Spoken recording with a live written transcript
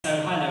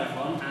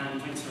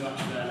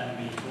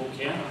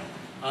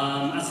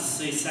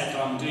As I said,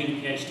 I'm doing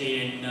a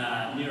PhD in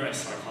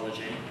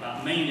neuropsychology,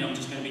 but mainly I'm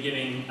just going to be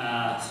giving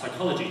a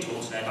psychology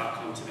talk today about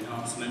cognitive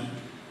enhancement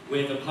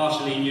with a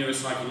partially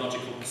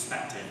neuropsychological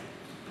perspective.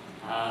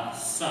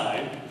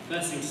 So,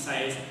 first thing to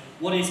say is,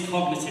 what is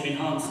cognitive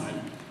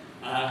enhancement?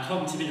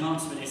 Cognitive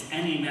enhancement is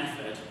any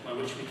method by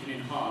which we can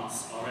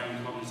enhance our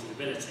own cognitive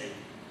ability.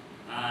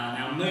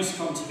 Now, most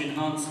cognitive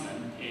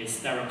enhancement is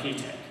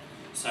therapeutic.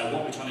 So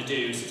what we're trying to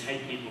do is to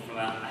take people from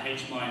a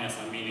H-,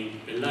 I'm meaning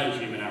below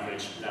human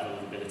average level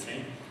of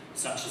ability,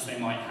 such as they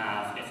might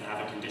have if they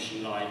have a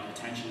condition like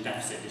attention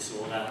deficit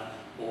disorder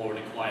or an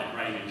acquired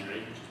brain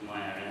injury, which is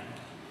my area,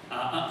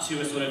 up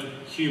to a sort of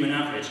human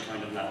average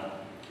kind of level.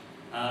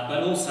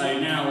 But also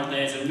now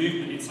there's a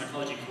movement in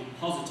psychology called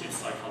positive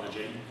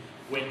psychology,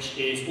 which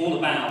is all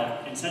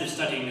about, instead of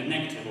studying the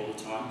negative all the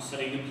time,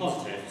 studying the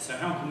positive. So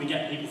how can we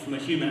get people from a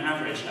human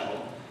average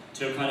level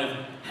to a kind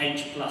of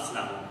H+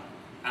 level?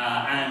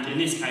 And in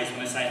this case, when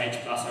I say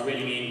H+, I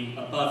really mean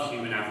above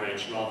human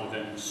average rather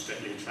than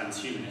strictly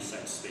transhumanist, so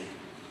to speak.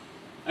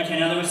 Okay,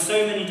 now there are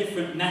so many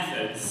different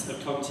methods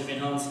of cognitive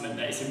enhancement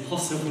that it's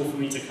impossible for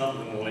me to cover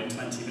them all in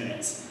 20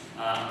 minutes.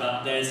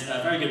 But there's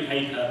a very good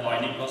paper by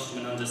Nick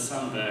Bosterman under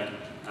Sundberg,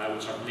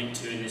 which I've linked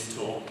to in this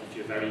talk, if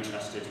you're very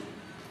interested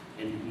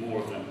in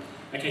more of them.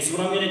 Okay, so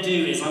what I'm going to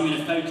do is I'm going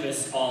to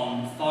focus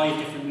on 5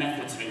 different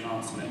methods of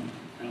enhancement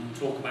and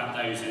talk about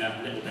those in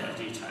a little bit of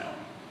detail.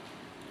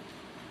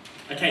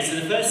 Okay, so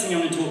the first thing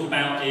I'm going to talk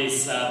about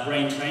is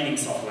brain training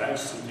software,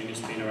 which is something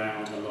that's been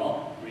around a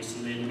lot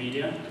recently in the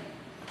media.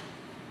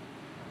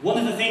 One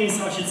of the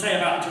things I should say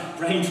about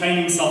brain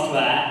training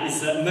software is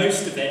that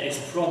most of it is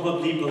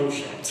probably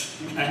bullshit,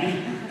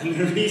 okay? And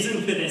the reason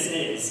for this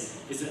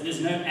is that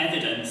there's no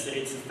evidence that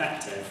it's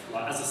effective.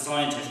 Like, as a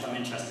scientist, I'm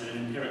interested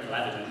in empirical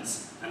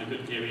evidence and a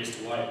good theory as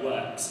to why it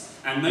works.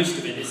 And most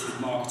of it is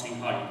marketing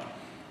hype.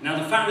 Now,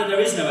 the fact that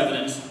there is no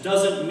evidence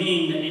doesn't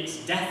mean that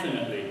it's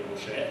definitely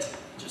bullshit.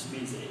 Just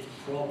means that it's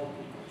probably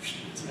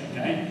bullshit,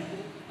 okay?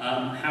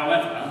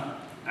 However,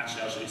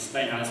 actually I should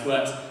explain how this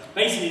works.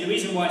 Basically, the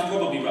reason why it's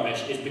probably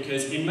rubbish is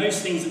because in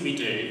most things that we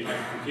do, like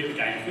a computer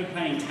game, if we're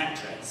playing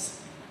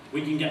Tetris,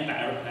 we can get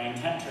better at playing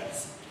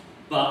Tetris.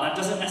 But that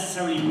doesn't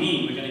necessarily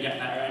mean we're going to get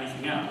better at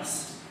anything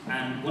else.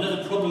 And one of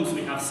the problems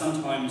we have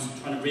sometimes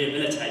trying to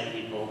rehabilitate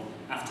people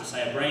after,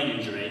 say, a brain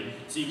injury,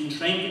 so you can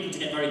train people to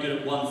get very good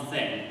at one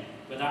thing,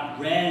 but that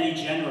rarely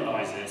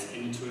generalises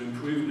into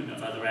improvement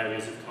of other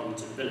areas of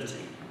cognitive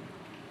ability.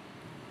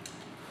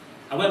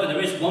 However,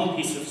 there is one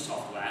piece of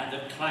software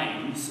that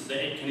claims that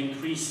it can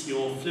increase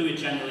your fluid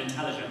general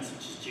intelligence,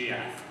 which is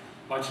GF,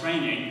 by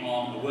training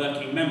on a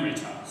working memory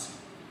task.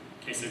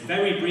 Okay, so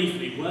very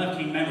briefly,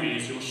 working memory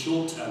is your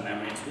short-term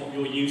memory. It's what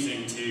you're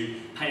using to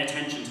pay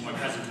attention to my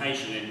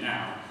presentation in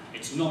now.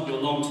 It's not your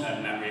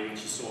long-term memory,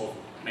 which is sort of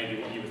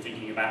maybe what you were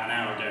thinking about an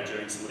hour ago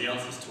during somebody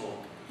else's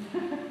talk.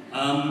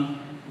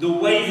 The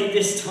way that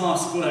this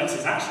task works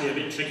is actually a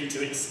bit tricky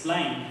to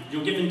explain.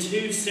 You're given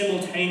 2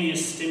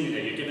 simultaneous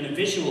stimuli. You're given a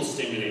visual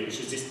stimuli, which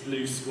is this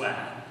blue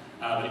square,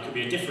 but it could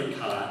be a different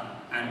colour,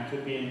 and it could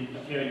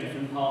appear in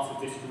different parts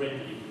of this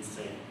grid that you can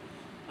see.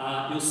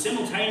 You're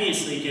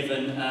simultaneously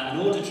given an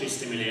auditory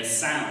stimuli, a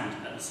sound,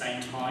 at the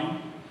same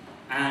time,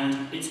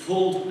 and it's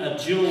called a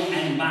dual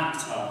N-back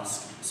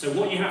task. So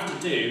what you have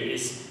to do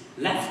is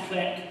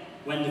left-click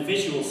when the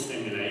visual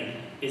stimuli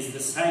is the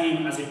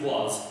same as it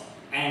was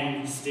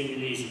N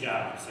stimuli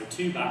ago. So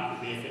 2 back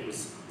would be if it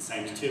was the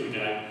same as 2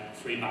 ago,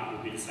 3 back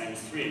would be the same as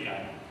 3 ago.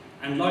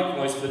 And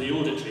likewise for the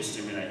auditory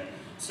stimuli.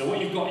 So what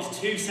you've got is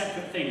 2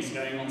 separate things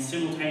going on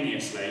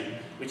simultaneously,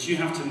 which you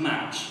have to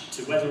match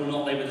to whether or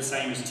not they were the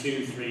same as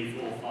 2, 3,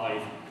 4,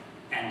 5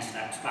 N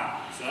steps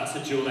back. So that's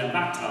a dual N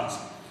back task.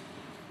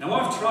 Now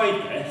I've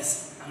tried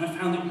this, and I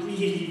found it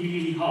really,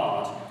 really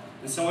hard.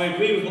 And so I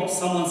agree with what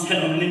someone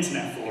said on an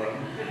internet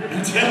forum.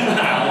 Until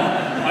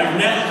now, I've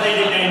never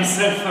played a game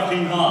so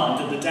fucking hard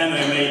that the demo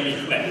made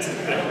me quit.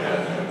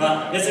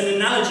 But there's an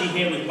analogy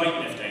here with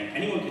weightlifting.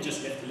 Anyone could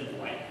just lift a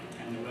little weight,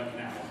 pretend they're working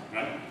out,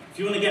 right? If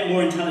you want to get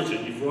more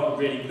intelligent, you've got to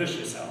really push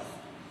yourself.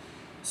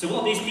 So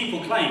what these people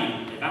claim,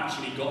 and they've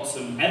actually got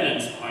some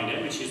evidence behind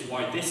it, which is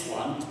why this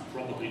one is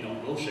probably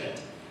not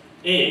bullshit,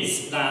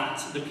 is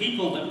that the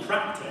people that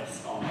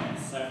practice on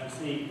this, so if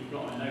you see, we've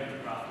got a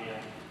notebook graph here,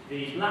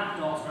 the black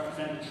dots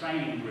represent the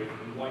training group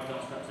and the white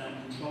dots represent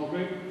the control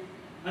group.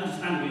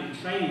 Understandably, the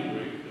training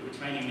group that were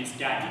training this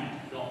game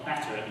got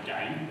better at the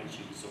game, which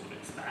you sort of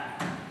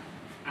expect.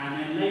 And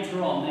then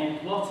later on, they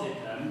plotted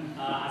them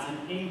as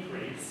an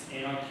increase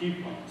in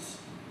IQ points.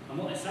 And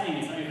what they're saying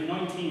is that over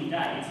 19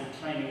 days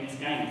of training this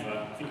game for,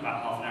 I think,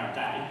 about half an hour a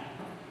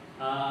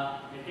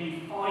day, they've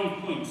gained 5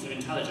 points of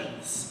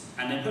intelligence.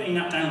 And they're putting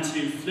that down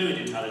to fluid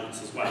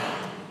intelligence as well,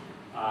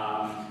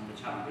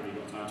 which I haven't really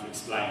got time to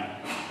explain.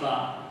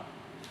 But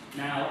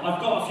now, I've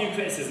got a few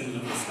criticisms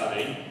of the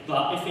study,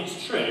 but if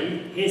it's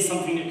true, here's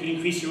something that can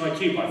increase your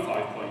IQ by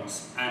 5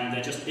 points, and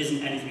there just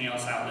isn't anything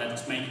else out there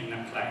that's making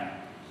that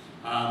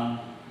claim.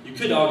 You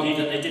could argue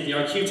that they did the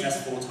IQ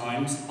test 4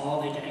 times.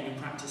 Are they getting a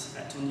practice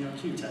effect on on the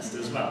IQ test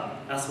as well.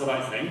 That's what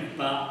I think,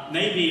 but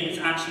maybe it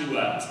actually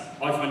works.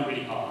 I find it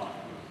really hard.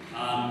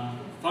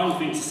 Final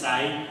thing to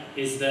say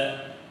is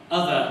that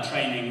other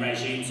training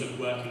regimes of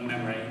working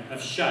memory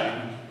have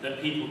shown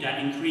that people get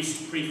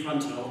increased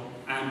prefrontal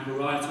and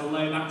parietal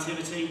lobe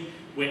activity,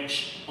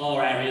 which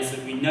are areas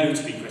that we know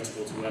to be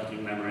critical to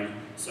working memory,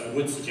 so it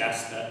would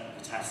suggest that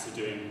the tests are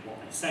doing what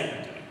they say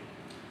they're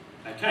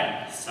doing.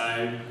 Okay,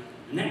 so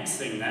the next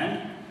thing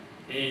then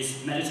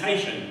is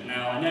meditation.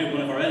 Now, I know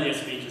one of our earlier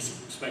speakers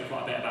spoke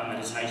quite a bit about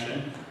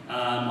meditation.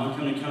 I'm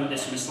going to come at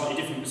this from a slightly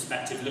different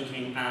perspective,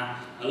 looking at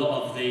a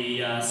lot of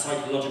the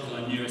psychological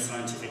and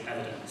neuroscientific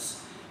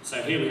evidence.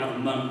 So here we have a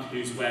monk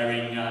who's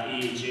wearing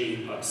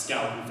EEG, like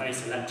scalp and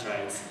face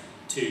electrodes,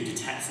 to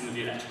detect some of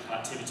the electrical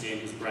activity in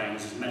his brain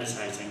as he's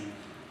meditating.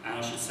 And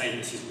I should say that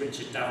this is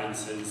Richard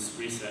Davinson's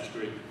research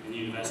group in the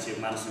University of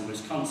Madison,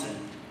 Wisconsin.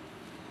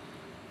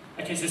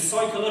 Okay, so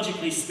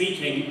psychologically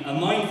speaking, a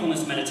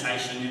mindfulness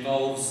meditation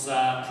involves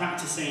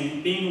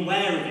practicing being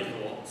aware of your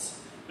thoughts,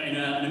 but in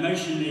an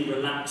emotionally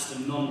relaxed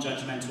and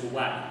non-judgmental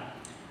way.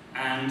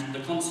 And the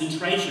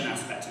concentration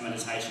aspect of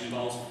meditation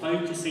involves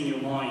focusing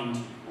your mind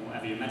on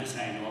whatever you're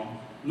meditating on,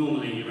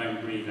 normally your own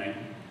breathing,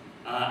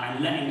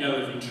 and letting go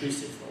of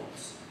intrusive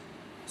thoughts.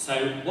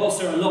 So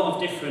whilst there are a lot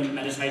of different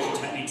meditation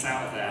techniques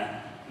out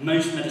there,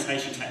 most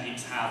meditation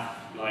techniques have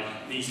like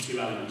these two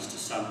elements to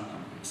some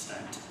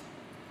extent.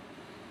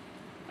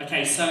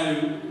 Okay, so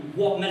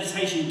what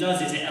meditation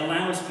does is it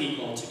allows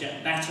people to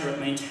get better at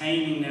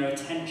maintaining their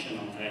attention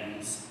on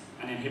things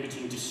and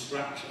inhibiting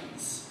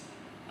distractions.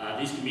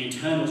 These can be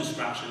internal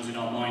distractions in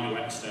our mind or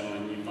external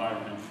in the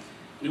environment.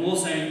 And it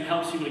also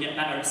helps people to get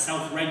better at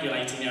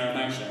self-regulating their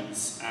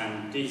emotions.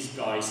 And these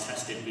guys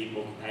tested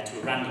people compared to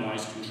a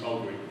randomised control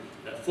group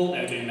that thought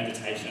they were doing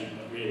meditation,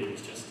 but really it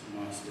was just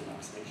nice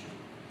relaxation.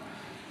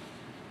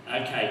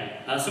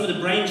 Okay, some of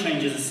the brain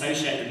changes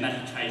associated with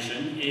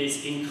meditation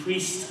is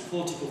increased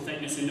cortical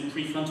thickness in the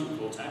prefrontal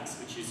cortex,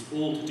 which is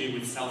all to do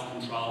with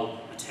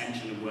self-control,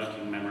 attention and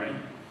working memory.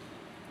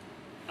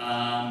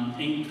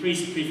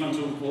 Increased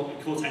prefrontal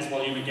cortex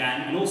volume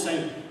again, and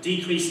also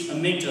decreased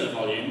amygdala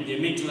volume. The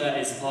amygdala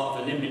is part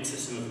of the limbic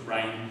system of the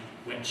brain,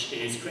 which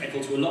is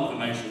critical to a lot of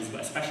emotions,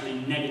 but especially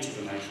negative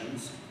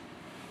emotions.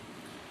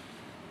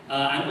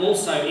 And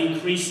also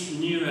increased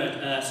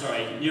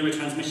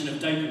neurotransmission of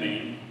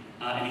dopamine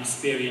in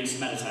experienced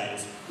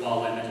meditators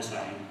while they're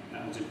meditating.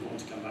 That was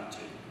important to come back to.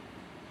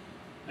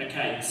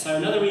 Okay, so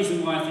another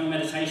reason why I think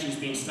meditation is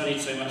being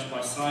studied so much by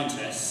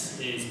scientists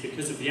is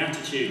because of the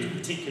attitude,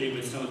 particularly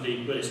with some of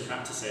the Buddhist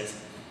practices.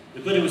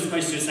 The Buddha was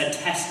supposed to have said,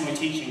 test my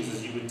teachings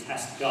as you would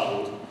test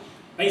gold.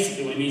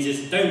 Basically what it means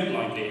is don't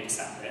blindly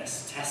accept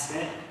this, test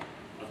it,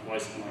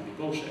 otherwise it might be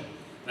bullshit.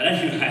 But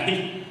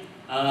anyway,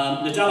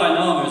 the Dalai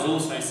Lama has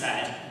also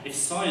said, if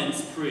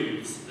science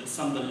proves that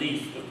some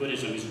belief of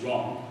Buddhism is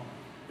wrong,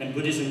 then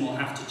Buddhism will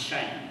have to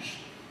change.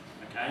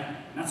 Okay?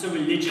 And that's a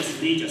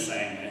religious leader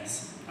saying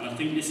this. And I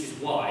think this is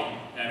why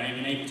they're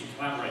even able to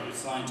collaborate with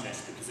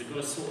scientists, because they've got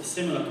a sort of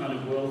similar kind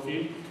of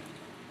worldview.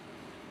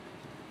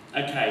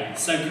 Okay,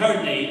 so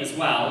currently as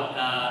well,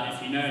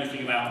 if you know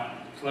anything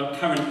about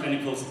current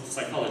clinical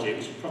psychology,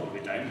 which you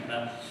probably don't,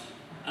 but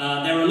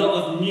there are a lot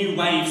of new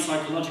wave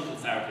psychological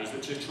therapies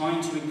which are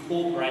trying to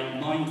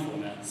incorporate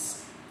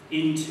mindfulness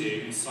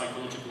into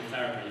psychological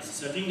therapies.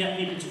 So if you can get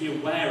people to be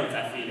aware of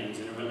their feelings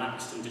in a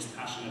relaxed and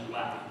dispassionate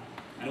way,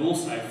 and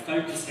also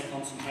focus their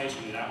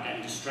concentration without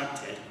getting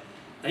distracted,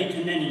 they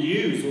can then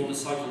use all the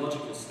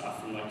psychological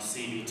stuff from like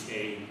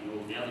CBT and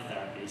all the other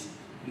therapies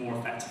more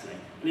effectively.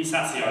 At least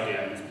that's the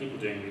idea, and there's people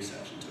doing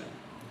research into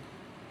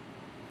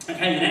it.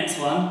 Okay, the next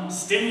one,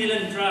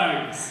 stimulant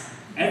drugs.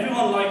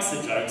 Everyone likes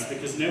the drugs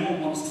because no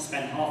one wants to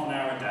spend half an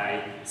hour a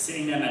day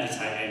sitting there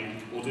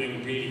meditating or doing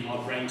a really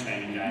hard brain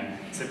training game.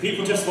 So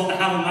people just want to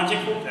have a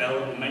magical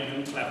pill and make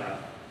them cleverer.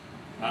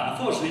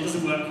 Unfortunately, it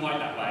doesn't work quite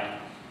that way.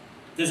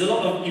 There's a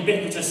lot of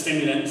ubiquitous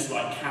stimulants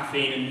like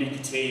caffeine and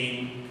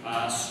nicotine,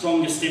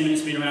 stronger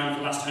stimulants been around for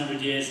the last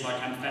 100 years like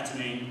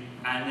amphetamine,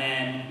 and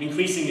then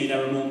increasingly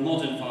there are more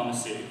modern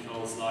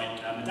pharmaceuticals like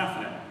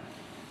modafinil.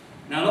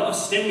 Now a lot of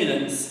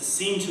stimulants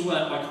seem to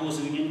work by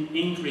causing an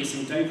increase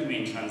in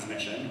dopamine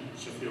transmission,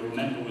 which if you'll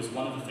remember was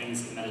one of the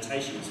things that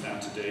meditation was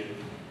found to do,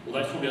 although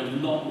it's probably a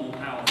lot more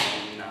powerful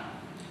than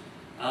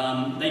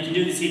that. They can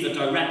do this either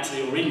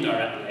directly or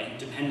indirectly,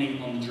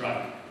 depending on the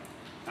drug.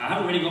 Now, I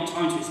haven't really got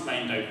time to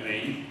explain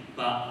dopamine,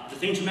 but the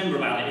thing to remember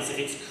about it is that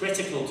it's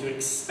critical to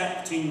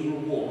expecting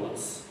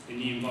rewards in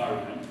the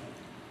environment,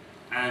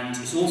 and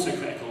it's also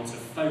critical to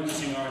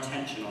focusing our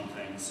attention on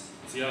things.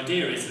 So the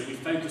idea is that we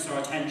focus our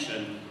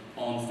attention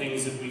on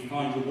things that we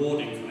find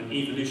rewarding from an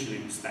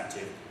evolutionary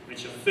perspective,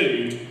 which are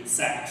food,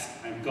 sex,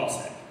 and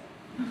gossip.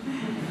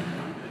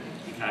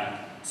 Okay,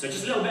 so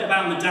just a little bit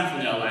about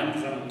modafinil then,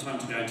 because I haven't got time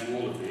to go into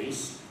all of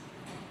these.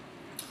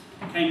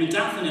 Okay,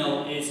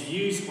 modafinil is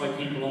used by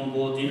people on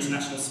board the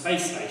International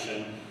Space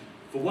Station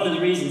for one of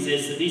the reasons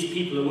is that these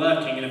people are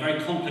working in a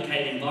very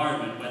complicated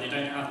environment where they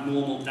don't have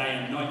normal day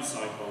and night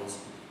cycles.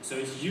 So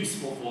it's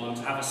useful for them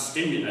to have a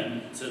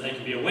stimulant so that they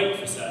can be awake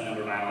for a certain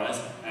number of hours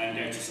and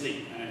go to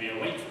sleep, and then be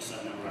awake for a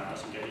certain number of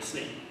hours and go to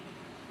sleep.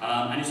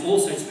 And it's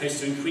also supposed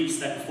to increase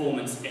their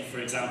performance if, for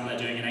example, they're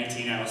doing an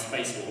 18-hour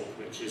spacewalk,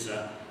 which is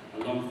a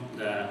long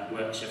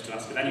work shift to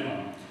ask of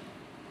anyone.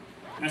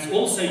 And it's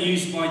also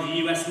used by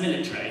the US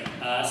military,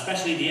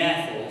 especially the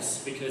Air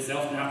Force, because they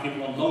often have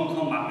people on long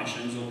combat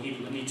missions or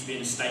people that need to be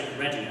in a state of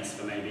readiness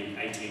for maybe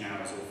 18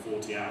 hours or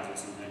 40 hours or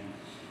something.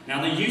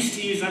 Now, they used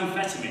to use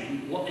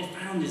amphetamine. What they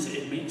found is that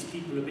it makes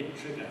people a bit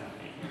trigger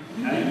happy.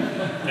 Okay?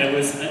 There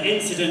was an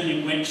incident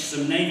in which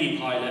some Navy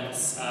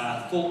pilots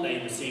thought they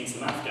were seeing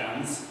some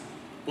Afghans,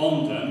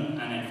 bombed them,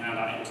 and then found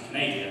out it was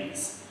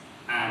Canadians.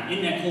 And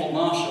in their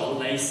court-martial,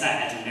 they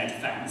said, in their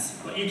defence,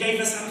 "But you gave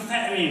us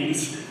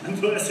amphetamines and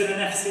put us in an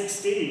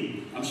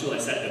F-16. I'm sure they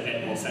said it a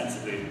bit more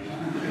sensibly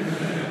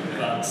than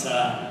that.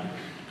 But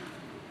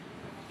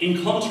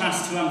in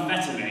contrast to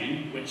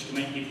amphetamine, which can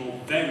make people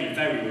very,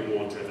 very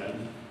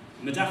reward-driven,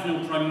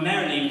 modafinil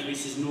primarily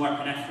increases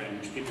norepinephrine,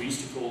 which people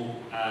used to call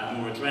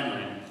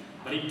noradrenaline.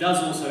 But it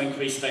does also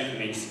increase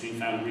dopamine, as has been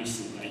found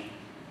recently.